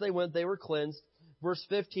 And as they went, they were cleansed. Verse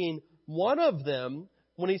 15, one of them,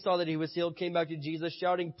 when he saw that he was healed, came back to Jesus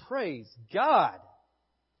shouting, praise God.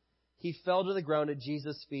 He fell to the ground at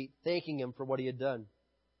Jesus' feet, thanking Him for what He had done.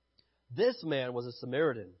 This man was a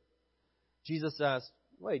Samaritan. Jesus asked,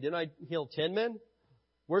 wait, didn't I heal 10 men?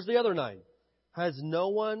 Where's the other 9? Has no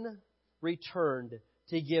one returned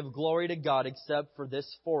to give glory to God except for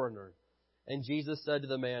this foreigner? And Jesus said to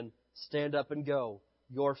the man, stand up and go.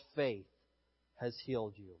 Your faith has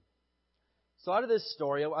healed you. So out of this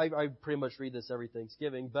story, I pretty much read this every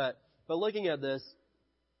Thanksgiving, but looking at this,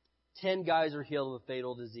 10 guys are healed of a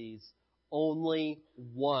fatal disease. Only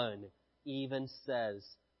one even says,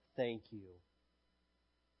 thank you.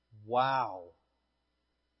 Wow.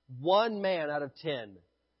 One man out of 10.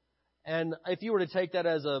 And if you were to take that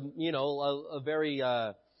as a very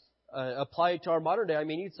apply it to our modern day, I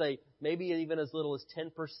mean, you'd say maybe even as little as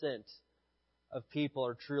 10% of people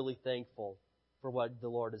are truly thankful for what the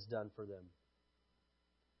Lord has done for them.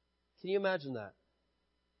 Can you imagine that?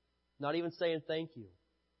 Not even saying thank you.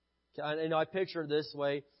 I picture it this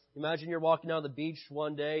way. Imagine you're walking down the beach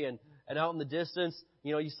one day and out in the distance,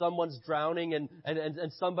 someone's drowning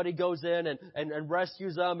and somebody goes in and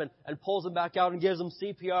rescues them and pulls them back out and gives them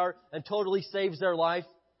CPR and totally saves their life.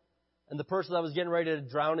 And the person that was getting ready to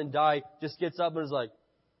drown and die just gets up and is like,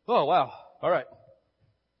 oh, wow, all right.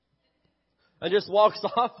 And just walks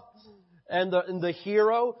off. And the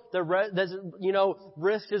hero that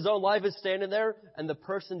risked his own life is standing there, and the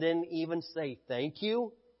person didn't even say thank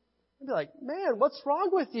you. I'd be like, man, what's wrong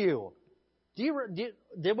with you?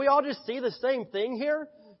 Did we all just see the same thing here?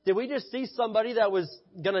 Did we just see somebody that was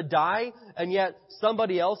going to die, and yet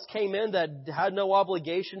somebody else came in that had no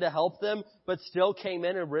obligation to help them, but still came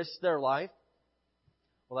in and risked their life?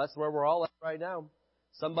 Well, that's where we're all at right now.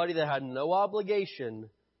 Somebody that had no obligation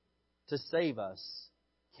to save us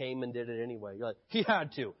came and did it anyway. You're like, He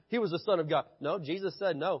had to. He was the Son of God. No, Jesus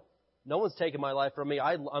said, no. No one's taking my life from me.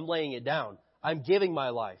 I'm laying it down. I'm giving my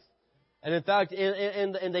life. And in fact,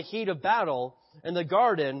 in the heat of battle, in the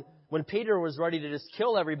garden, when Peter was ready to just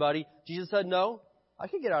kill everybody, Jesus said, no, I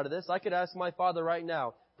could get out of this. I could ask my Father right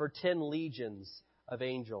now for 10 legions of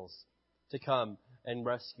angels to come and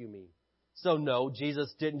rescue me. So no,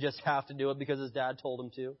 Jesus didn't just have to do it because his dad told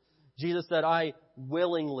him to. Jesus said, I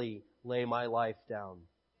willingly lay my life down.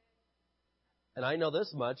 And I know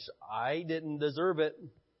this much, I didn't deserve it.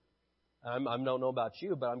 I don't know about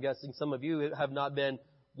you, but I'm guessing some of you have not been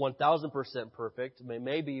 1,000% perfect.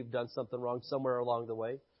 Maybe you've done something wrong somewhere along the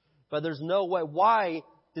way. But there's no way. Why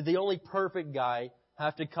did the only perfect guy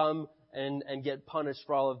have to come and get punished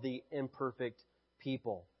for all of the imperfect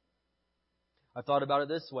people? I thought about it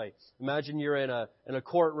this way. Imagine you're in a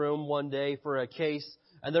courtroom one day for a case,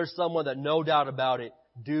 and there's someone that no doubt about it,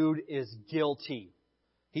 dude is guilty.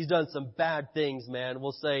 He's done some bad things, man.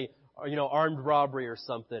 We'll say, armed robbery or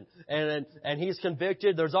something. And he's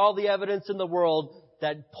convicted. There's all the evidence in the world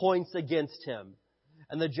that points against him.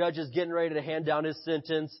 And the judge is getting ready to hand down his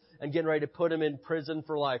sentence and getting ready to put him in prison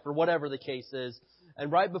for life or whatever the case is.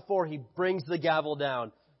 And right before he brings the gavel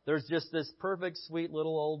down, there's just this perfect, sweet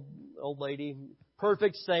little old lady,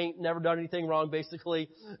 perfect saint, never done anything wrong basically.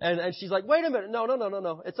 And she's like, wait a minute.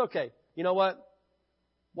 No. It's okay. You know what?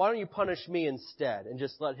 Why don't you punish me instead and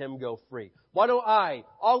just let him go free? Why don't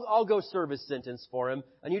I'll go serve his sentence for him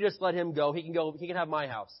and you just let him go. He can have my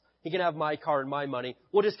house. He can have my car and my money.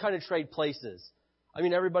 We'll just kind of trade places. I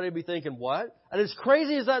mean, everybody would be thinking, what? And as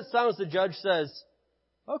crazy as that sounds, the judge says,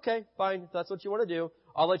 okay, fine. If that's what you want to do,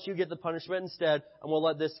 I'll let you get the punishment instead and we'll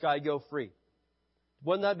let this guy go free.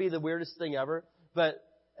 Wouldn't that be the weirdest thing ever? But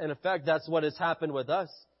in effect, that's what has happened with us.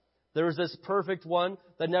 There was this perfect one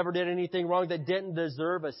that never did anything wrong, that didn't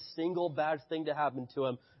deserve a single bad thing to happen to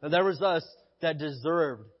him. And there was us that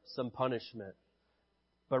deserved some punishment.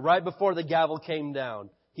 But right before the gavel came down,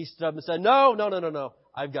 he stood up and said, no.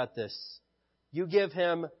 I've got this. You give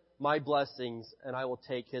him my blessings and I will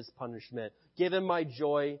take his punishment. Give him my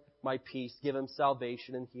joy, my peace. Give him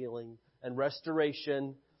salvation and healing and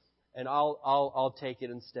restoration. And I'll take it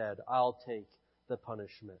instead. I'll take the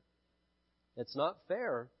punishment. It's not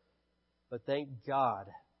fair. But thank God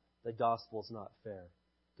the gospel's not fair.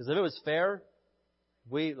 Because if it was fair,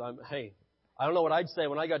 I don't know what I'd say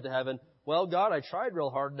when I got to heaven. Well, God, I tried real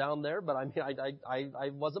hard down there, but I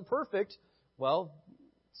wasn't perfect. Well,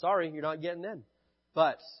 sorry, you're not getting in.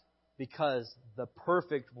 But because the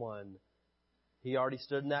perfect one, He already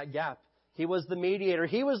stood in that gap. He was the mediator.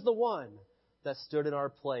 He was the one that stood in our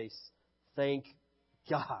place. Thank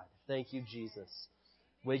God. Thank you, Jesus.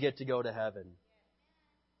 We get to go to heaven.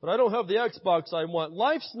 But I don't have the Xbox I want.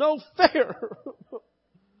 Life's no fair.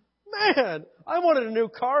 Man, I wanted a new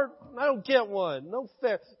car. I don't get one. No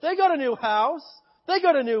fair. They got a new house. They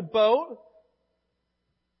got a new boat.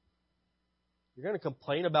 You're going to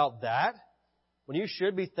complain about that when you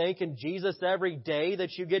should be thanking Jesus every day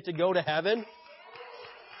that you get to go to heaven?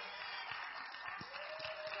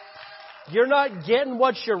 You're not getting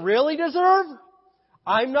what you really deserve?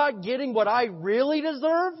 I'm not getting what I really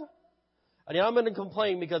deserve? And I'm going to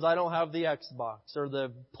complain because I don't have the Xbox or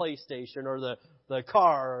the PlayStation or the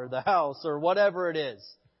car or the house or whatever it is.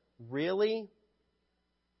 Really?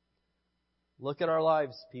 Look at our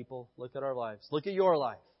lives, people. Look at our lives. Look at your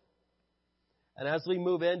life. And as we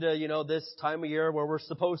move into, this time of year where we're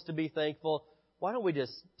supposed to be thankful, why don't we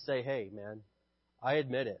just say, hey, man, I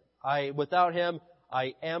admit it. Without Him,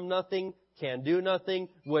 I am nothing, can do nothing,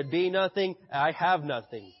 would be nothing, I have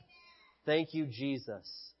nothing. Thank you, Jesus.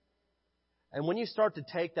 And when you start to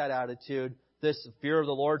take that attitude, this fear of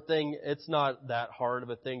the Lord thing, it's not that hard of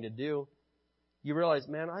a thing to do. You realize,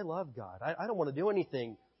 man, I love God. I don't want to do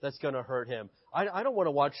anything that's going to hurt Him. I don't want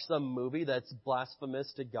to watch some movie that's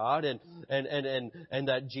blasphemous to God and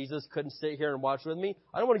that Jesus couldn't sit here and watch with me.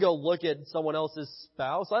 I don't want to go look at someone else's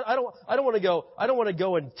spouse. I don't want to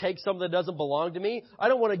go and take something that doesn't belong to me. I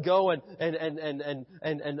don't want to go and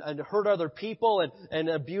hurt other people and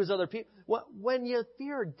abuse other people. When you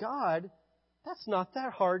fear God, that's not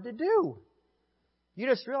that hard to do. You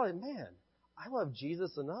just realize, man, I love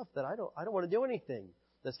Jesus enough that I don't want to do anything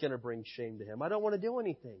that's going to bring shame to Him. I don't want to do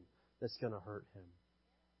anything that's going to hurt Him.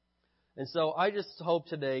 And so I just hope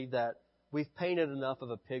today that we've painted enough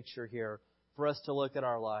of a picture here for us to look at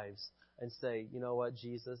our lives and say, you know what,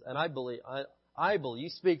 Jesus, and I believe, you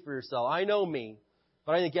speak for yourself. I know me,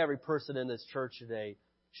 but I think every person in this church today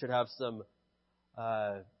should have some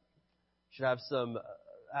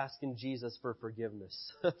asking Jesus for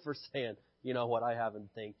forgiveness for saying, you know what, I haven't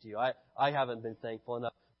thanked you. I haven't been thankful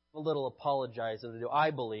enough. a little apologizing to do,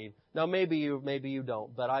 I believe. Now maybe you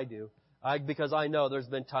don't, but I do. Because I know there's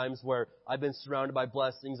been times where I've been surrounded by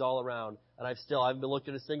blessings all around, and I haven't been looked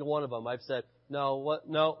at a single one of them. I've said,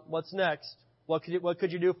 what's next? What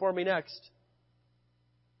could you do for me next?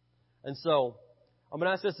 And so, I'm going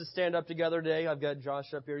to ask us to stand up together today. I've got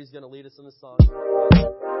Josh up here. He's going to lead us in the song.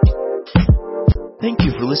 Thank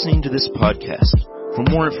you for listening to this podcast. For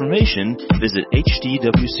more information, visit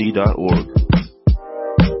hdwc.org.